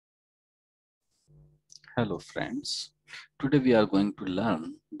Hello friends, today we are going to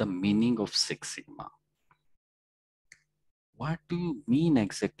learn the meaning of Six Sigma. What do you mean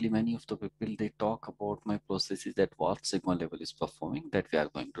exactly? Many of the people, they talk about my processes at what Sigma level is performing, that we are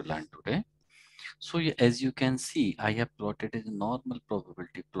going to learn today. So as you can see, I have plotted a normal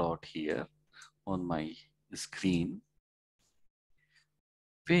probability plot here on my screen,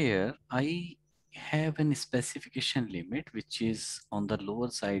 where I have a specification limit, which is on the lower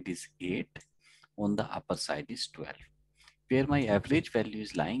side is 8, on the upper side is 12. Where my average value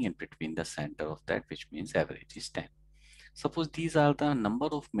is lying in between the center of that, which means average is 10. Suppose these are the number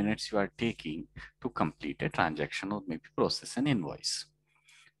of minutes you are taking to complete a transaction or maybe process an invoice.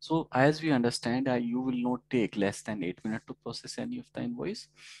 So as we understand, you will not take less than 8 minutes to process any of the invoice,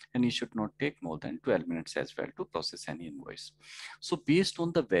 and you should not take more than 12 minutes as well to process any invoice. So based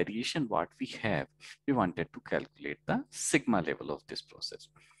on the variation what we have, we wanted to calculate the sigma level of this process.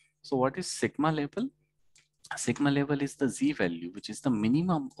 So what is sigma level? Sigma level is the Z value, which is the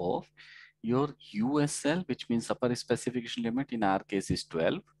minimum of your USL, which means upper specification limit, in our case is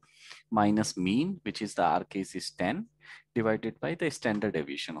 12, minus mean, which is the our case is 10, divided by the standard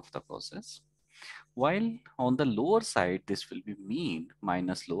deviation of the process. While on the lower side, this will be mean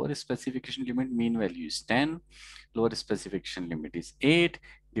minus lower specification limit, mean value is 10, lower specification limit is 8,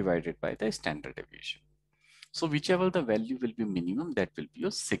 divided by the standard deviation. So whichever the value will be minimum, that will be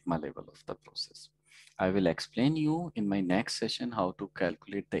your sigma level of the process. I will explain you in my next session how to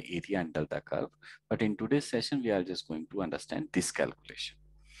calculate the area under the curve. But in today's session, we are just going to understand this calculation.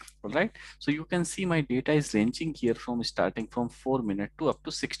 All right. So you can see my data is ranging here from starting from 4 minutes to up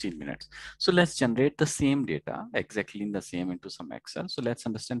to 16 minutes. So let's generate the same data exactly in the same into some Excel. So let's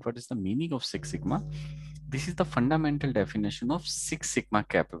understand what is the meaning of Six Sigma. This is the fundamental definition of Six Sigma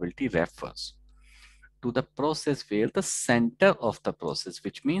capability refers to the process where the center of the process,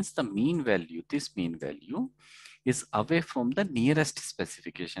 which means the mean value, this mean value is away from the nearest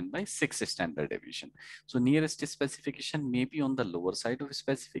specification by 6 standard deviation. So nearest specification may be on the lower side of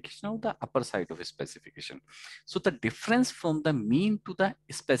specification or the upper side of specification. So the difference from the mean to the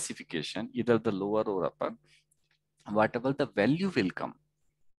specification, either the lower or upper, whatever the value will come,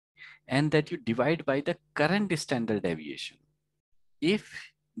 and that you divide by the current standard deviation. If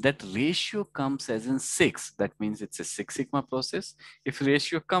that ratio comes as in 6, that means it's a 6 sigma process. If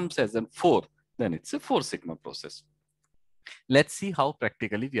ratio comes as in 4, then it's a 4 sigma process. Let's see how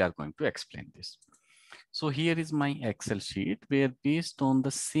practically we are going to explain this. So here is my Excel sheet where based on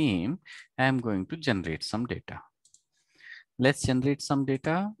the same, I am going to generate some data. Let's generate some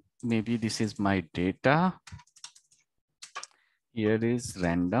data. Maybe this is my data. Here is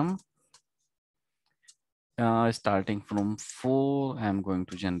random. Starting from 4, I'm going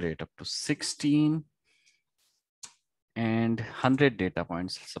to generate up to 16 and 100 data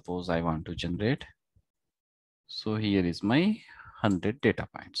points. Suppose I want to generate. So here is my 100 data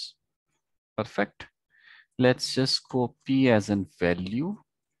points. Perfect. Let's just copy as in value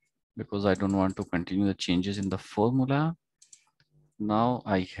because I don't want to continue the changes in the formula. Now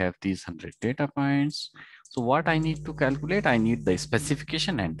I have these 100 data points. So what I need to calculate, I need the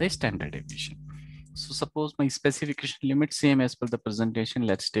specification and the standard deviation. So suppose my specification limit same as per the presentation.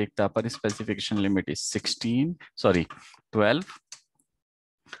 Let's take the upper specification limit is 12.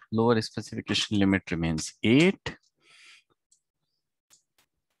 Lower specification limit remains 8.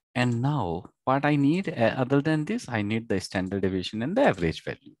 And now what I need other than this, I need the standard deviation and the average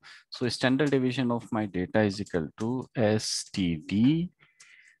value. So standard deviation of my data is equal to STD.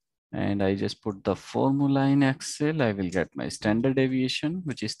 And I just put the formula in Excel. I will get my standard deviation,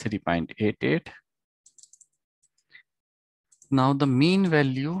 which is 3.88. Now the mean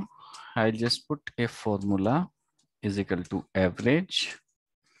value, I'll just put a formula is equal to average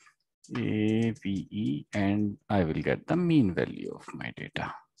AVE, and I will get the mean value of my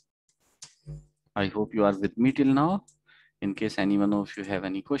data. I hope you are with me till now. In case anyone of you have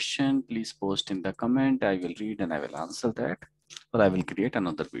any question, please post in the comment. I will read and I will answer that, or I will create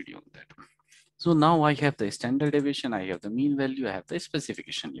another video on that. So now I have the standard deviation, I have the mean value, I have the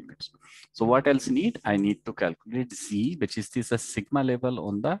specification limits. So what else need? I need to calculate Z, which is this a sigma level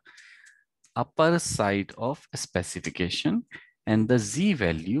on the upper side of specification, and the Z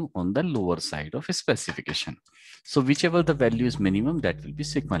value on the lower side of specification. So whichever the value is minimum, that will be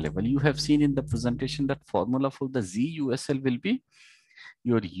sigma level. You have seen in the presentation that formula for the Z USL will be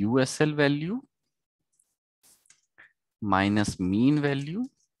your USL value minus mean value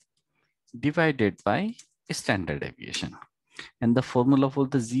divided by standard deviation. And the formula for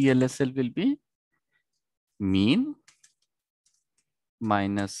the ZLSL will be mean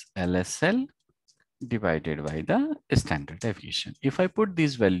minus LSL divided by the standard deviation. If I put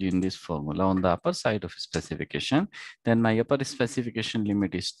this value in this formula on the upper side of specification, then my upper specification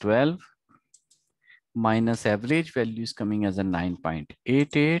limit is 12 minus average value is coming as a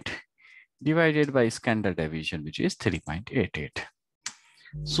 9.88 divided by standard deviation, which is 3.88.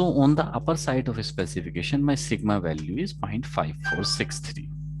 So on the upper side of specification, my sigma value is 0.5463.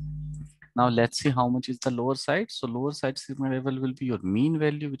 Now let's see how much is the lower side. So lower side sigma level will be your mean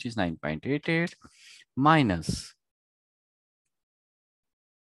value, which is 9.88 minus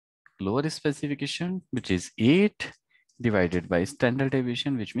lower specification, which is 8 divided by standard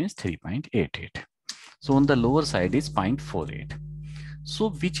deviation, which means 3.88. So on the lower side is 0.48. So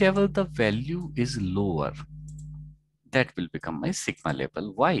whichever the value is lower, that will become my sigma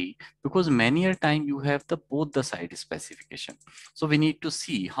level. Why? Because many a time you have the both the side specification. So we need to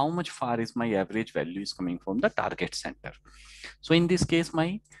see how much far is my average value is coming from the target center. So in this case,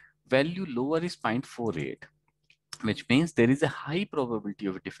 my value lower is 0.48, which means there is a high probability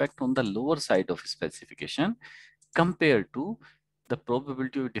of defect on the lower side of specification compared to the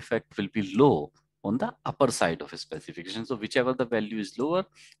probability of defect will be low on the upper side of a specification. So whichever the value is lower,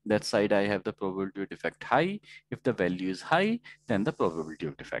 that side I have the probability of defect high. If the value is high, then the probability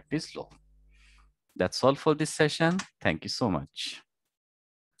of defect is low. That's all for this session. Thank you so much.